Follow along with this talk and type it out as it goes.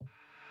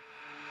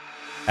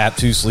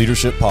Aptus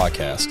Leadership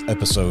Podcast,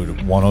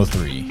 Episode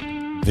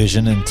 103,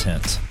 Vision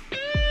Intent.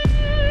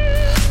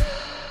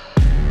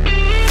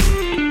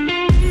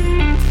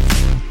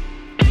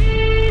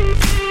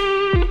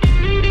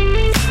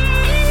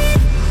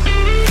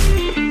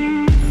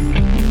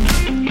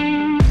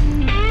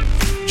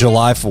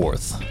 July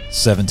 4th,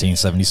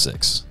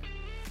 1776.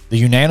 The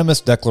unanimous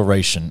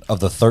declaration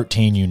of the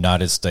 13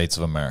 United States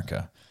of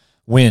America.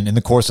 When, in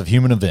the course of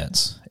human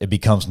events, it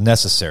becomes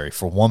necessary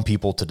for one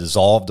people to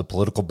dissolve the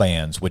political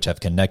bands which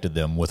have connected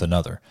them with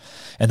another,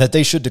 and that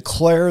they should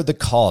declare the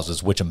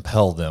causes which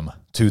impel them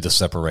to the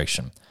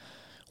separation.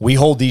 We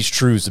hold these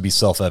truths to be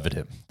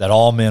self-evident, that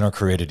all men are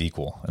created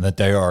equal, and that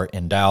they are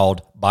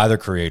endowed by their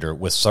Creator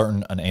with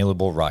certain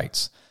unalienable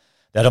rights,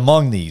 that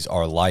among these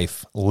are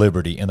life,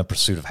 liberty, and the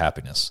pursuit of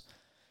happiness.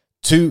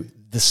 To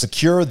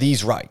secure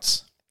these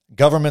rights,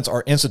 governments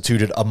are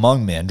instituted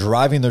among men,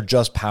 deriving their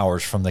just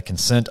powers from the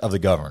consent of the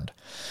governed,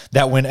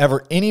 that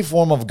whenever any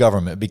form of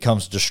government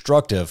becomes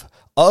destructive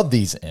of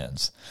these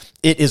ends,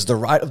 it is the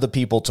right of the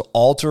people to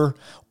alter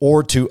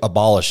or to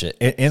abolish it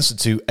and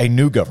institute a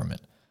new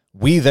government.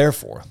 We,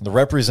 therefore, the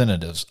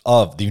representatives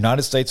of the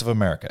United States of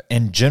America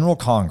in General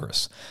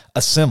Congress,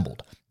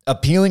 assembled,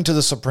 appealing to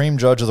the Supreme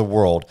Judge of the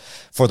world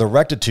for the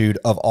rectitude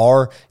of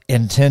our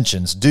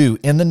intentions, do,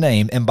 in the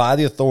name and by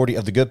the authority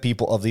of the good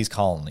people of these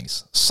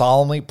colonies,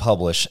 solemnly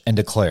publish and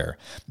declare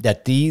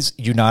that these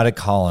united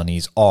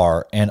colonies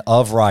are, and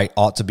of right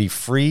ought to be,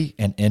 free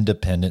and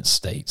independent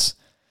states.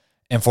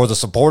 And for the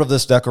support of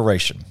this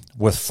declaration,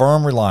 with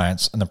firm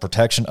reliance on the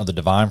protection of the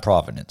divine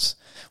providence,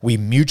 we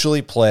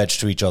mutually pledge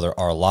to each other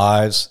our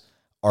lives,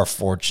 our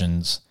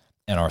fortunes,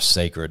 and our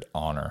sacred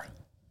honor.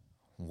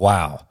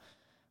 Wow.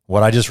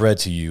 What I just read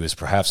to you is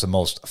perhaps the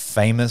most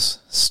famous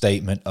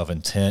statement of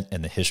intent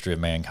in the history of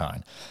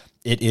mankind.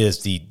 It is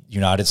the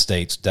United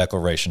States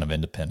Declaration of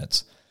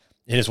Independence.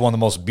 It is one of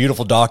the most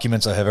beautiful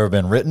documents that have ever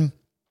been written,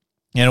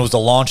 and it was the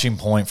launching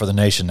point for the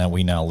nation that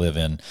we now live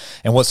in.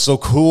 And what's so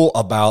cool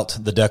about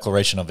the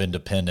Declaration of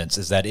Independence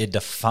is that it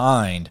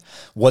defined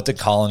what the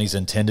colonies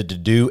intended to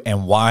do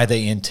and why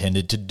they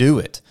intended to do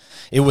it.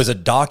 It was a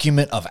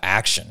document of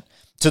action.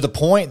 To the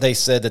point they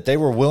said that they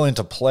were willing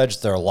to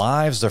pledge their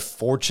lives, their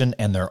fortune,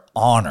 and their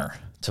honor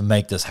to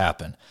make this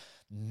happen.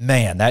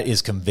 Man, that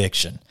is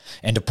conviction.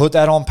 And to put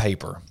that on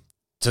paper,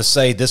 to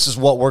say this is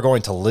what we're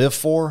going to live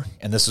for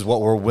and this is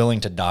what we're willing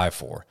to die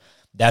for,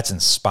 that's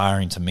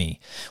inspiring to me.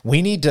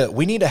 We need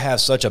to have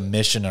such a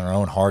mission in our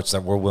own hearts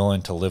that we're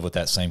willing to live with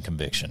that same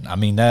conviction. I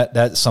mean,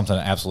 that's something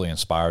that absolutely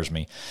inspires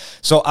me.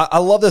 So I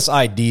love this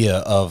idea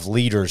of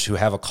leaders who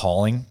have a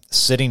calling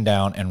sitting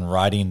down and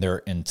writing their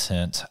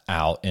intent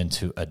out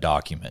into a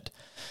document.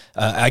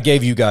 I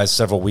gave you guys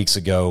several weeks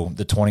ago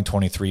the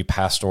 2023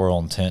 Pastoral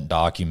Intent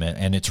document,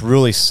 and it's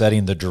really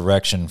setting the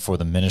direction for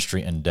the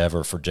ministry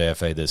endeavor for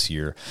JFA this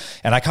year.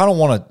 And I kind of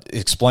want to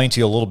explain to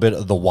you a little bit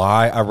of the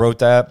why I wrote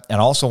that, and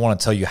I also want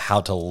to tell you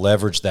how to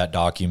leverage that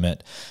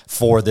document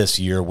for this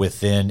year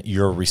within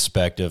your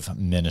respective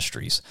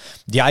ministries.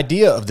 The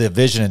idea of the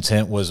vision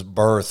intent was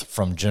birthed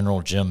from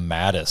General Jim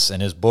Mattis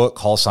in his book,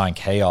 Call Sign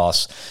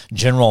Chaos.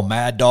 General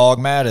Mad Dog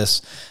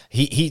Mattis,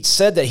 He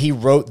said that he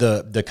wrote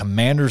the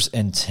commander's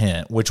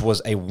intent, which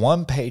was a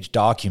one-page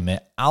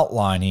document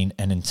outlining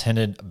an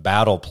intended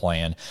battle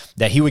plan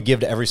that he would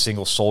give to every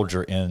single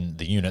soldier in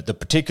the unit. The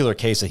particular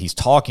case that he's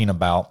talking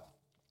about,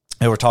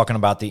 they were talking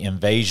about the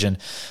invasion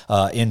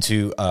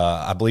into,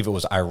 I believe it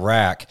was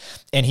Iraq,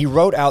 and he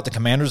wrote out the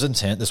commander's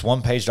intent, this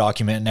one-page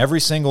document, and every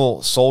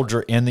single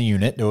soldier in the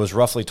unit, there was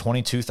roughly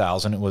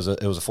 22,000, it was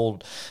a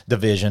full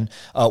division,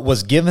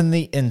 was given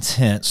the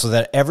intent so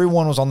that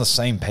everyone was on the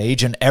same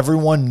page and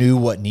everyone knew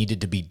what needed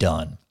to be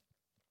done.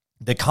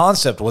 The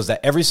concept was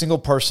that every single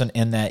person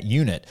in that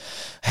unit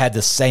had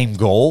the same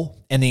goal,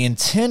 and the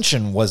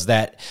intention was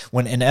that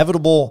when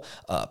inevitable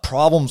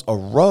problems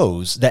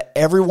arose, that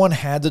everyone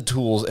had the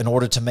tools in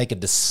order to make a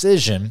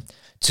decision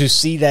to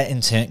see that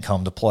intent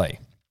come to play.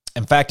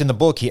 In fact, in the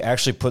book, he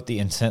actually put the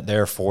intent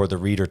there for the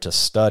reader to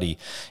study.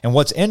 And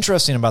what's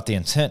interesting about the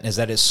intent is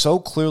that it's so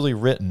clearly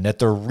written that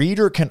the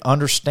reader can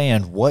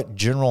understand what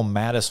General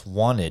Mattis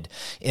wanted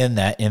in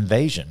that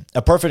invasion.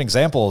 A perfect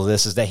example of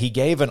this is that he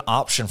gave an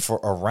option for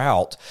a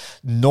route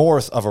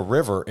north of a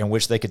river in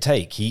which they could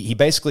take. He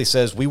basically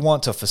says, we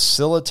want to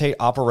facilitate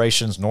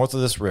operations north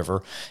of this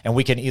river, and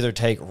we can either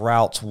take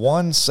routes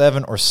 1,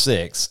 7, or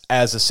 6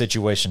 as the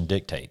situation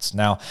dictates.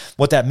 Now,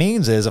 what that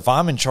means is if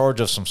I'm in charge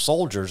of some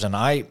soldiers and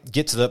I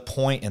get to the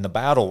point in the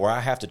battle where I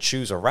have to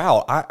choose a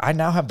route, I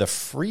now have the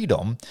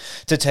freedom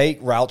to take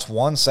routes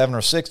 1, 7,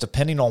 or 6,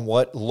 depending on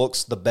what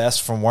looks the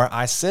best from where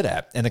I sit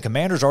at. And the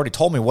commander's already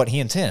told me what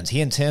he intends.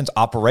 He intends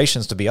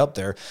operations to be up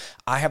there.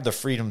 I have the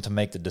freedom to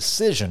make the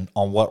decision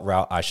on what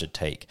route I should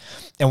take.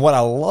 And what I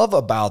love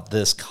about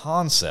this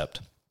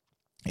concept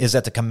is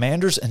that the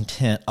commander's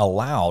intent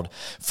allowed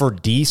for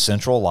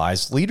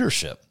decentralized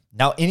leadership.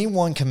 Now,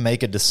 anyone can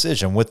make a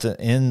decision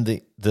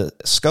within the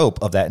scope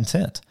of that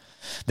intent.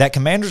 That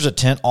commander's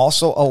intent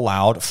also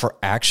allowed for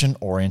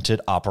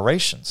action-oriented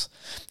operations.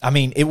 I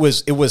mean, it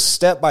was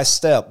step by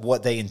step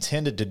what they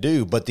intended to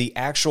do, but the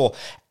actual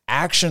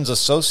actions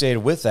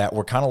associated with that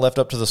were kind of left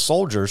up to the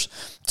soldiers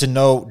to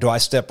know, do I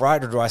step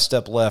right or do I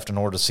step left in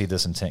order to see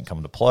this intent come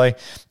into play?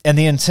 And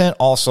the intent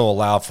also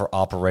allowed for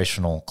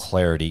operational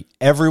clarity.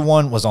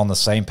 Everyone was on the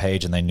same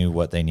page and they knew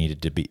what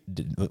needed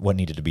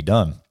to be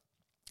done.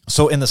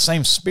 So in the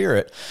same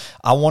spirit,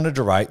 I wanted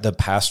to write the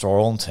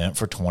pastoral intent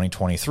for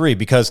 2023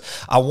 because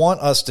I want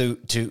us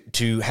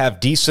to have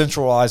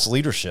decentralized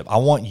leadership. I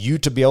want you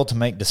to be able to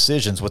make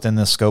decisions within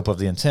the scope of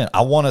the intent.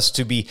 I want us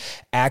to be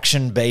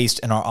action-based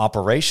in our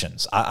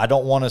operations. I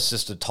don't want us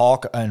just to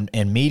talk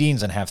in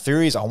meetings and have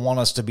theories. I want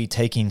us to be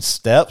taking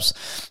steps,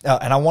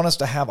 and I want us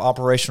to have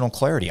operational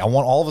clarity. I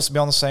want all of us to be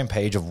on the same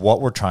page of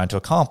what we're trying to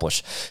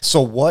accomplish.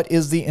 So what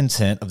is the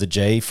intent of the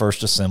J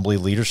First Assembly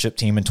leadership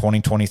team in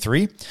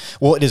 2023?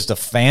 Well, it is to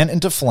fan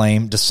into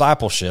flame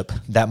discipleship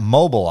that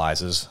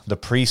mobilizes the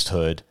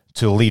priesthood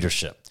to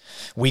leadership.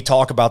 We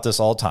talk about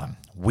this all the time.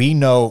 We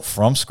know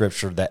from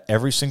Scripture that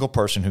every single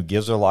person who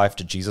gives their life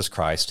to Jesus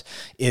Christ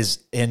is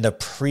in the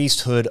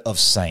priesthood of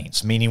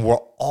saints, meaning we're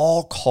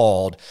all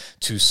called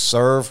to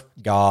serve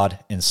God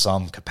in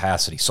some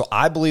capacity. So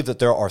I believe that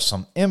there are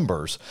some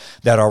embers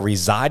that are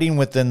residing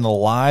within the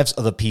lives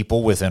of the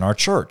people within our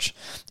church.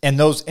 And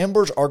those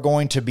embers are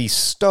going to be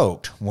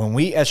stoked when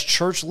we as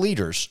church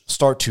leaders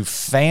start to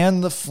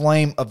fan the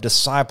flame of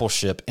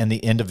discipleship in the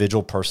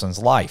individual person's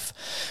life.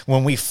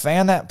 When we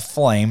fan that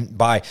flame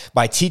by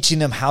teaching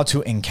them how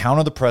to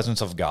encounter the presence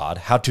of God,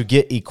 how to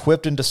get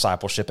equipped in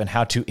discipleship, and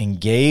how to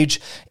engage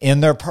in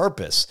their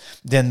purpose,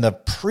 then the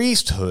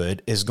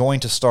priesthood is going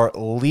to start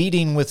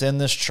leading within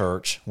this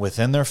church,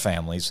 within their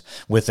families,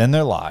 within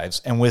their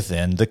lives, and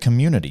within the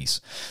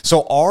communities.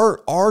 So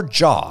our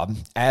job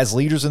as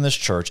leaders in this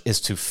church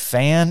is to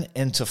fan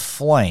into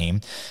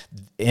flame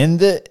in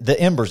the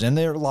embers in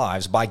their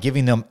lives by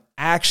giving them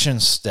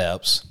action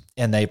steps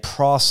in a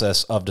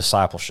process of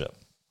discipleship.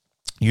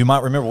 You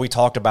might remember we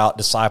talked about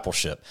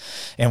discipleship,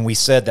 and we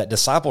said that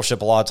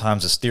discipleship a lot of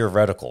times is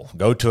theoretical.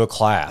 Go to a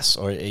class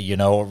or,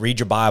 read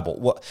your Bible.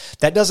 Well,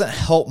 that doesn't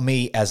help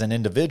me as an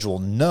individual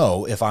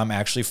know if I'm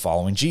actually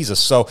following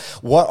Jesus. So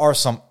what are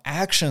some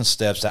action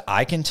steps that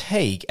I can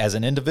take as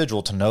an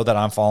individual to know that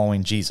I'm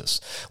following Jesus?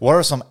 What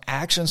are some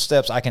action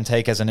steps I can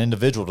take as an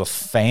individual to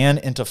fan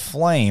into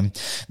flame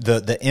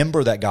the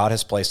ember that God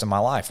has placed in my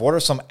life? What are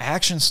some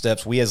action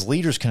steps we as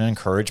leaders can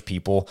encourage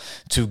people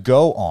to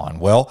go on?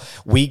 Well,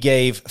 we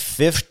gave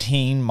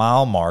 15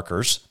 mile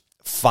markers,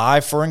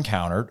 5 for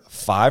encountered,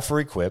 5 for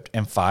equipped,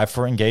 and 5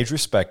 for engaged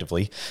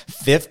respectively.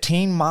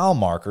 15 mile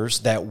markers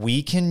that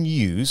we can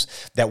use,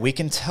 that we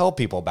can tell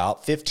people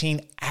about,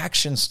 15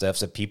 action steps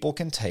that people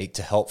can take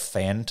to help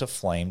fan into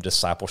flame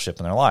discipleship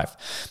in their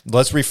life.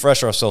 Let's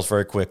refresh ourselves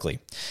very quickly.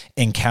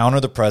 Encounter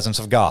the presence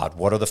of God.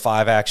 What are the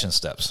 5 action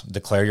steps?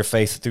 Declare your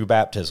faith through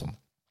baptism.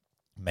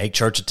 Make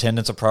church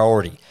attendance a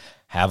priority.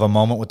 Have a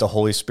moment with the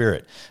Holy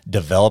Spirit.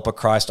 Develop a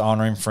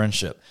Christ-honoring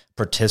friendship.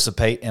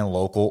 Participate in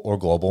local or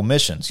global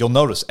missions. You'll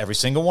notice every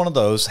single one of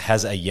those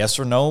has a yes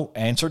or no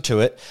answer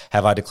to it.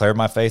 Have I declared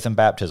my faith in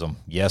baptism?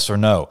 Yes or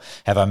no.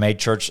 Have I made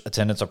church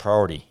attendance a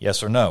priority?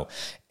 Yes or no.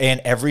 And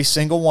every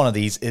single one of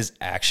these is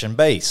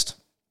action-based.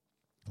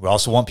 We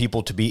also want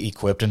people to be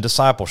equipped in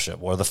discipleship.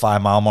 What are the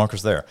 5 mile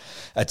markers there?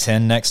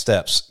 Attend next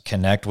steps.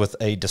 Connect with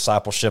a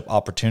discipleship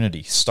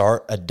opportunity.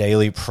 Start a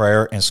daily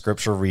prayer and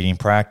scripture reading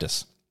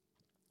practice.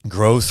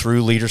 Grow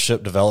through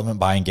leadership development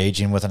by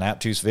engaging with an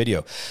Aptus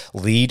video.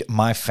 Lead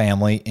my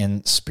family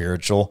in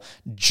spiritual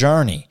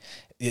journey.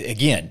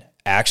 Again,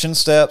 action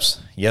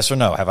steps, yes or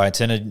no. Have I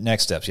attended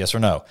next steps, yes or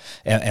no?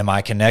 Am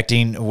I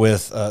connecting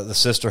with the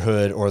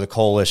sisterhood or the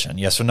coalition,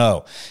 yes or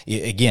no?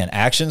 Again,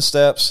 action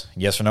steps,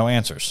 yes or no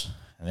answers.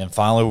 And then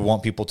finally, we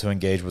want people to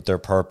engage with their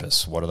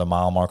purpose. What are the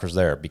mile markers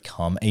there?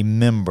 Become a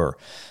member.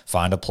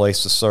 Find a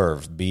place to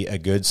serve. Be a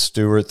good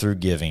steward through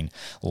giving.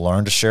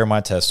 Learn to share my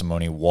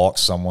testimony. Walk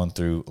someone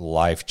through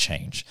life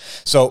change.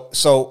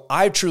 So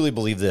I truly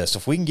believe this.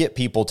 If we can get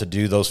people to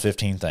do those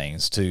 15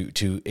 things,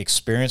 to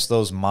experience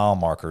those mile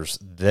markers,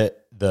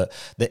 that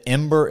the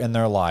ember in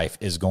their life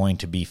is going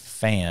to be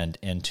fanned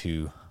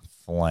into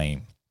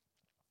flame.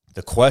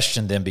 The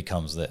question then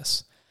becomes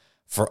this.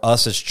 For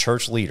us as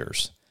church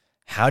leaders,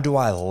 how do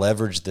I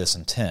leverage this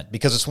intent?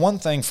 Because it's one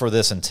thing for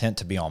this intent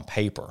to be on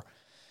paper,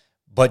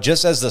 but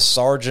just as the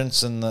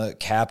sergeants and the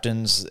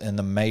captains and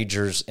the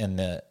majors in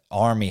the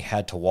Army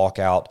had to walk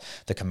out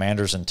the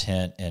commander's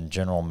intent in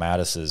General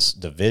Mattis's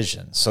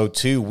division, so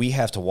too we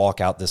have to walk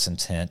out this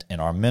intent in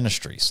our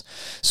ministries.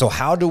 So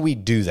how do we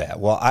do that?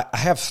 Well, I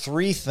have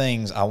 3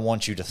 things I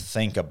want you to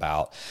think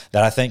about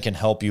that I think can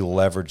help you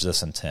leverage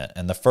this intent.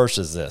 And the first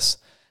is this: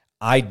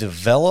 I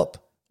develop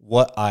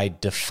what I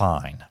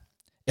define.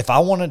 If I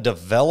want to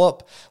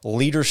develop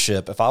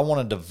leadership, if I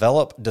want to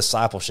develop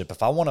discipleship,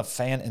 if I want to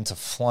fan into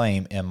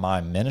flame in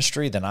my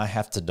ministry, then I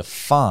have to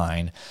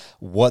define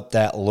what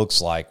that looks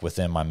like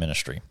within my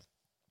ministry.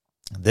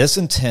 This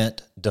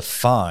intent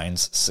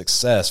defines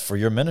success for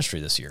your ministry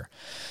this year.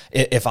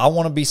 If I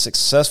want to be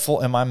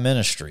successful in my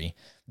ministry,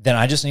 then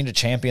I just need to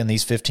champion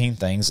these 15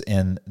 things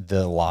in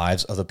the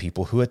lives of the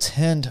people who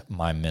attend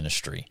my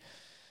ministry.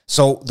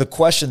 So the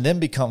question then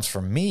becomes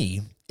for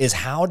me is,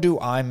 how do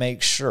I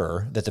make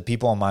sure that the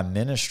people in my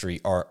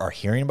ministry are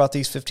hearing about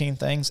these 15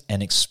 things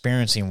and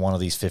experiencing one of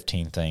these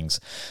 15 things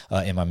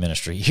in my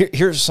ministry?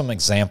 Here's some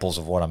examples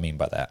of what I mean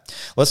by that.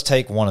 Let's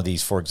take one of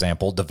these, for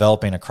example,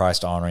 developing a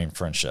Christ-honoring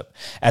friendship.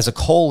 As a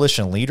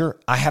coalition leader,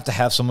 I have to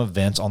have some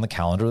events on the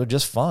calendar that are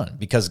just fun,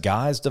 because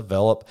guys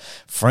develop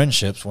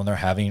friendships when they're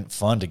having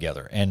fun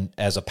together. And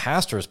as a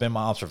pastor, it's been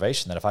my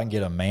observation that if I can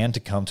get a man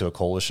to come to a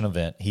coalition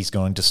event, he's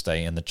going to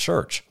stay in the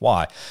church.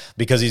 Why?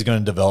 Because he's going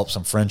to develop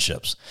some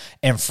friendships.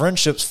 And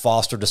friendships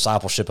foster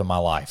discipleship in my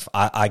life.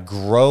 I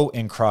grow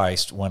in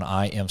Christ when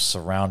I am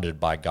surrounded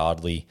by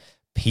godly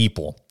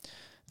people.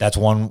 That's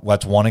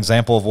one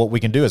example of what we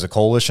can do as a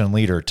coalition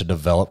leader to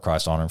develop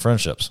Christ-honoring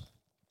friendships.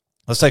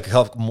 Let's take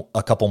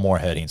a couple more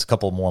headings, a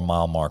couple more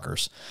mile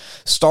markers.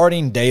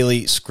 Starting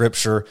daily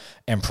scripture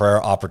and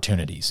prayer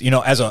opportunities.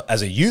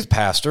 As a youth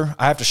pastor,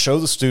 I have to show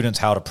the students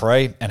how to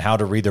pray and how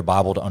to read their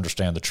Bible to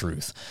understand the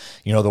truth.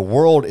 The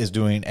world is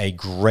doing a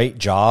great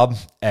job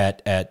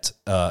at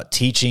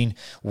teaching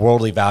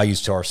worldly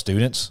values to our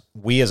students.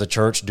 We as a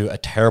church do a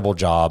terrible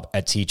job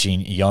at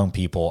teaching young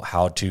people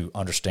how to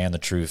understand the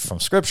truth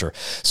from Scripture.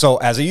 So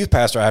as a youth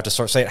pastor, I have to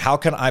start saying, how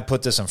can I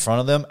put this in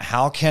front of them?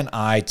 How can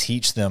I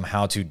teach them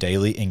how to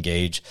daily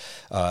engage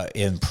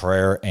in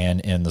prayer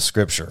and in the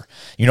Scripture?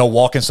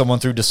 Walking someone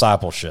through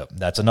discipleship.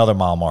 That's another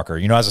mile marker.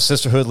 As a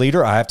sisterhood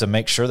leader, I have to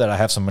make sure that I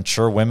have some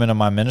mature women in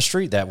my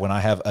ministry, that when I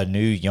have a new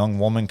young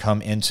woman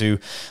come into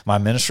my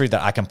ministry,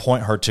 that I can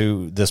point her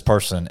to this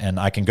person, and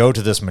I can go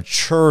to this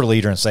mature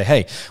leader and say,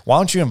 hey, why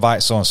don't you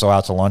invite so-and-so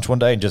out to lunch one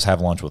day and just have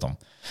lunch with them?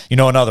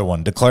 Another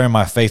one, declaring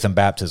my faith in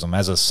baptism.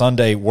 As a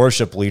Sunday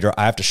worship leader,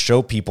 I have to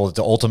show people that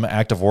the ultimate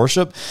act of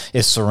worship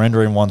is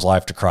surrendering one's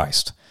life to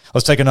Christ.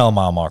 Let's take another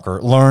mile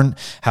marker. Learn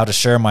how to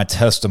share my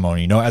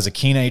testimony. As a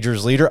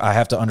teenagers leader, I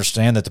have to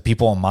understand that the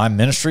people in my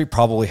ministry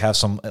probably have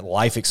some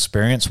life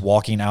experience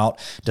walking out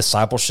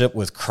discipleship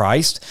with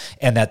Christ,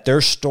 and that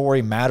their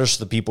story matters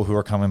to the people who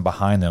are coming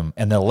behind them.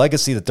 And the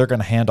legacy that they're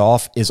going to hand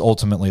off is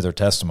ultimately their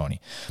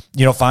testimony.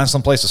 Find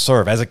some place to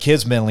serve. As a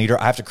kids men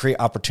leader, I have to create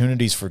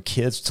opportunities for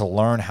kids to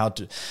learn how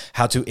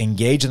to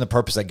engage in the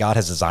purpose that God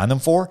has designed them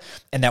for,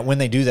 and that when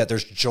they do that,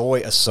 there's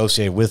joy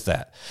associated with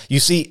that. You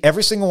see,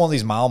 every single one of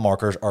these mile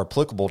markers are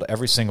applicable to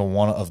every single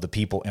one of the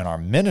people in our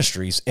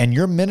ministries, and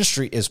your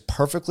ministry is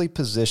perfectly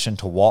positioned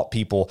to walk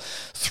people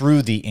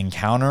through the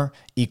encounter,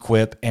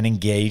 equip, and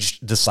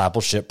engaged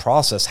discipleship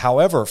process.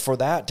 However, for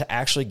that to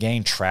actually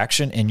gain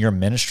traction in your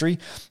ministry,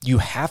 you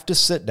have to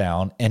sit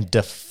down and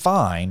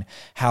define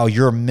how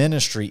your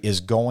ministry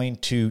is going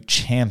to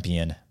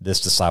champion this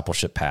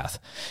discipleship path.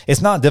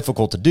 It's not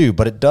difficult to do,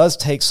 but it does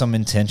take some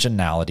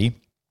intentionality.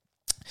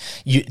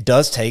 It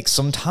does take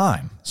some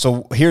time.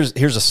 So here's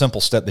a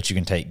simple step that you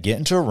can take. Get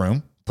into a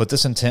room, put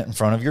this intent in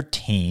front of your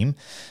team,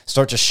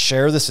 start to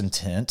share this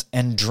intent,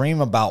 and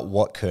dream about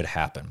what could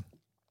happen.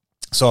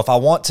 So if I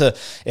want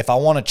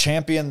to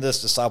champion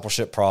this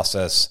discipleship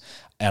process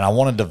and I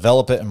want to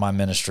develop it in my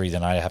ministry,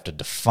 then I have to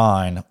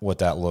define what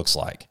that looks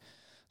like.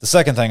 The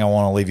second thing I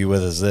want to leave you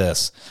with is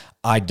this: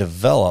 I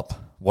develop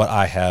what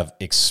I have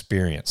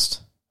experienced.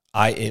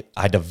 I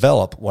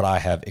develop what I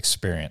have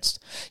experienced.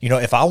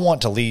 If I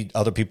want to lead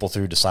other people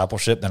through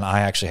discipleship, then I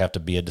actually have to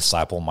be a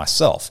disciple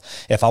myself.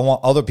 If I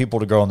want other people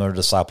to grow in their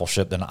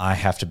discipleship, then I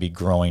have to be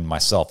growing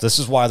myself. This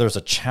is why there's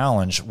a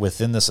challenge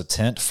within this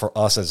intent for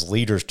us as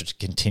leaders to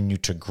continue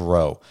to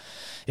grow.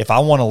 If I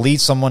want to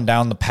lead someone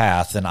down the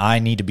path, then I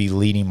need to be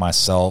leading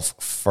myself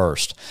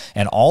first.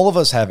 And all of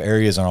us have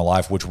areas in our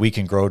life which we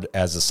can grow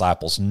as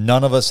disciples.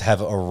 None of us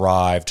have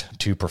arrived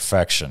to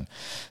perfection.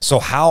 So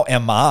how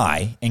am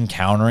I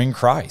encountering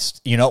Christ?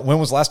 When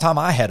was the last time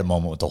I had a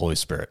moment with the Holy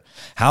Spirit?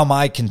 How am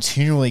I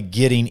continually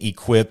getting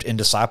equipped in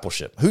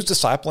discipleship? Who's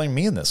discipling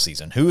me in this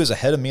season? Who is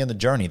ahead of me in the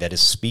journey that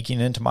is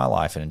speaking into my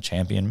life and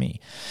championing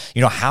me?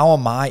 How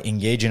am I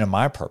engaging in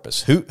my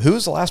purpose? Who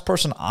is the last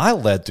person I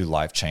led through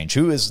life change?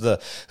 Who is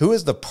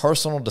the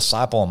personal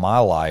disciple in my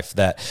life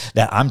that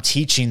I'm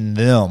teaching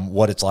them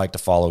what it's like to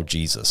follow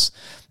Jesus?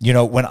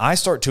 When I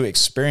start to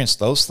experience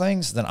those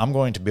things, then I'm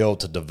going to be able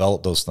to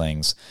develop those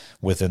things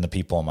within the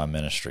people in my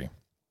ministry.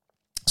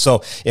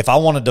 So if I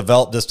want to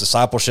develop this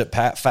discipleship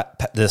path,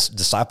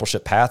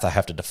 I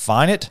have to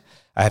define it,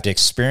 I have to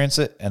experience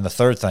it, and the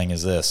third thing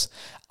is this: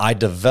 I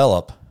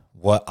develop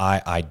what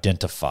I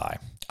identify.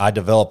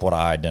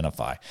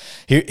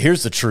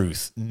 Here's the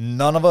truth.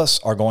 None of us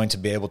are going to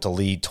be able to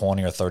lead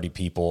 20 or 30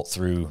 people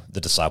through the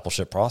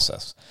discipleship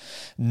process.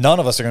 None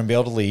of us are going to be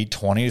able to lead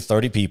 20 to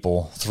 30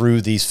 people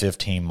through these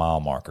 15 mile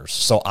markers.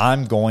 So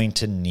I'm going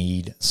to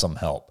need some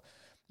help.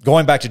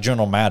 Going back to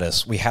General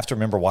Mattis, we have to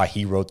remember why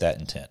he wrote that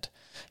intent.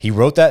 He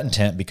wrote that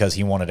intent because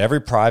he wanted every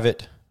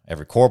private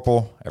every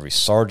corporal, every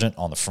sergeant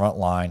on the front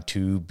line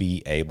to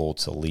be able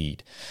to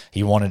lead.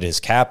 He wanted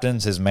his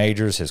captains, his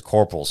majors, his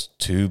corporals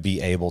to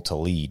be able to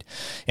lead.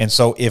 And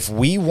so if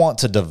we want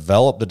to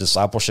develop the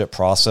discipleship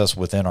process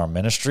within our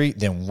ministry,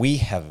 then we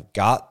have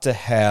got to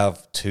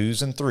have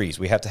twos and threes.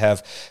 We have to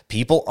have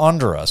people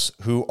under us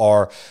who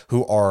are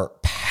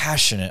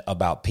passionate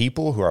about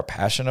people, who are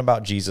passionate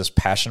about Jesus,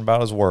 passionate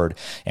about his word.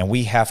 And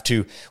we have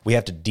to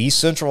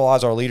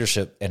decentralize our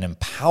leadership and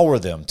empower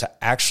them to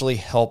actually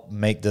help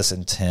make this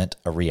intent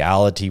a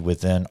reality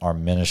within our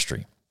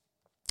ministry.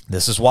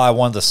 This is why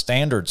one of the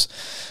standards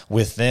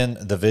within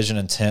the vision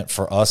intent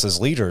for us as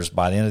leaders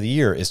by the end of the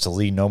year is to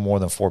lead no more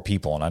than 4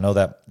 people. And I know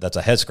that that's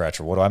a head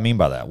scratcher. What do I mean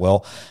by that?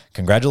 Well,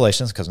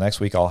 congratulations, because next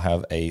week I'll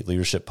have a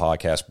leadership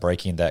podcast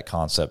breaking that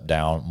concept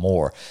down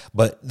more.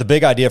 But the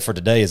big idea for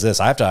today is this: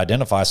 I have to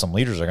identify some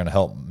leaders that are going to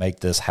help make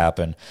this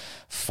happen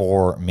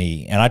for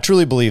me. And I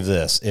truly believe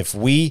this: if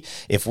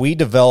we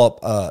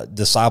develop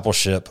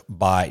discipleship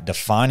by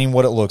defining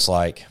what it looks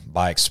like,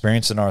 by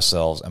experiencing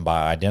ourselves, and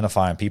by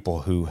identifying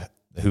people who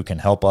can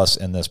help us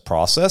in this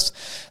process,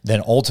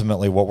 then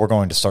ultimately what we're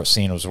going to start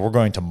seeing is we're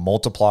going to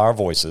multiply our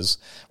voices,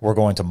 we're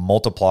going to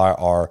multiply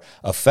our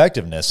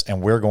effectiveness,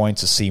 and we're going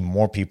to see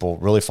more people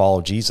really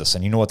follow Jesus.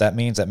 And you know what that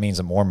means? That means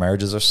that more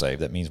marriages are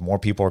saved. That means more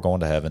people are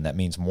going to heaven. That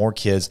means more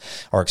kids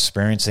are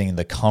experiencing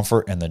the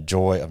comfort and the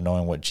joy of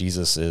knowing what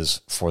Jesus is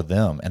for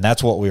them. And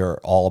that's what we are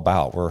all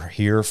about. We're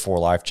here for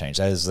life change.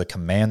 That is the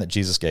command that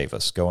Jesus gave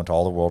us: go into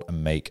all the world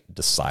and make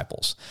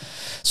disciples.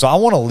 So I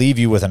want to leave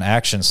you with an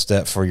action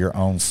step for your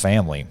own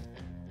family.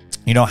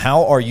 You know,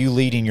 how are you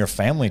leading your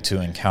family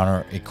to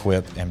encounter,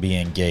 equip, and be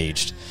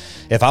engaged?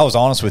 If I was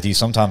honest with you,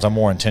 sometimes I'm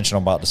more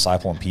intentional about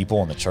discipling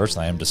people in the church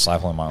than I am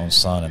discipling my own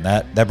son, and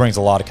that brings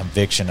a lot of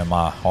conviction in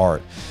my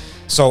heart.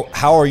 So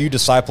how are you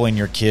discipling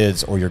your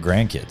kids or your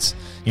grandkids?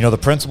 You know, the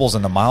principles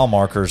and the mile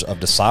markers of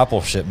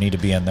discipleship need to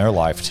be in their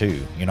life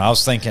too. You know, I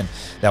was thinking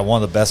that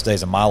one of the best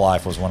days of my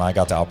life was when I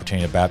got the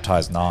opportunity to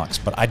baptize Knox,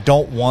 but I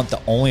don't want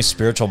the only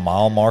spiritual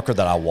mile marker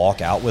that I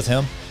walk out with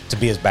him to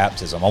be his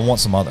baptism. I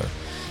want some other.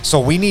 So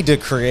we need to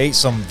create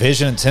some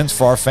vision intents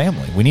for our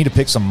family. We need to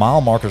pick some mile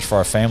markers for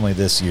our family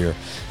this year,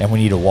 and we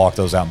need to walk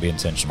those out and be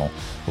intentional.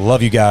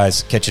 Love you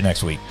guys. Catch you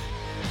next week.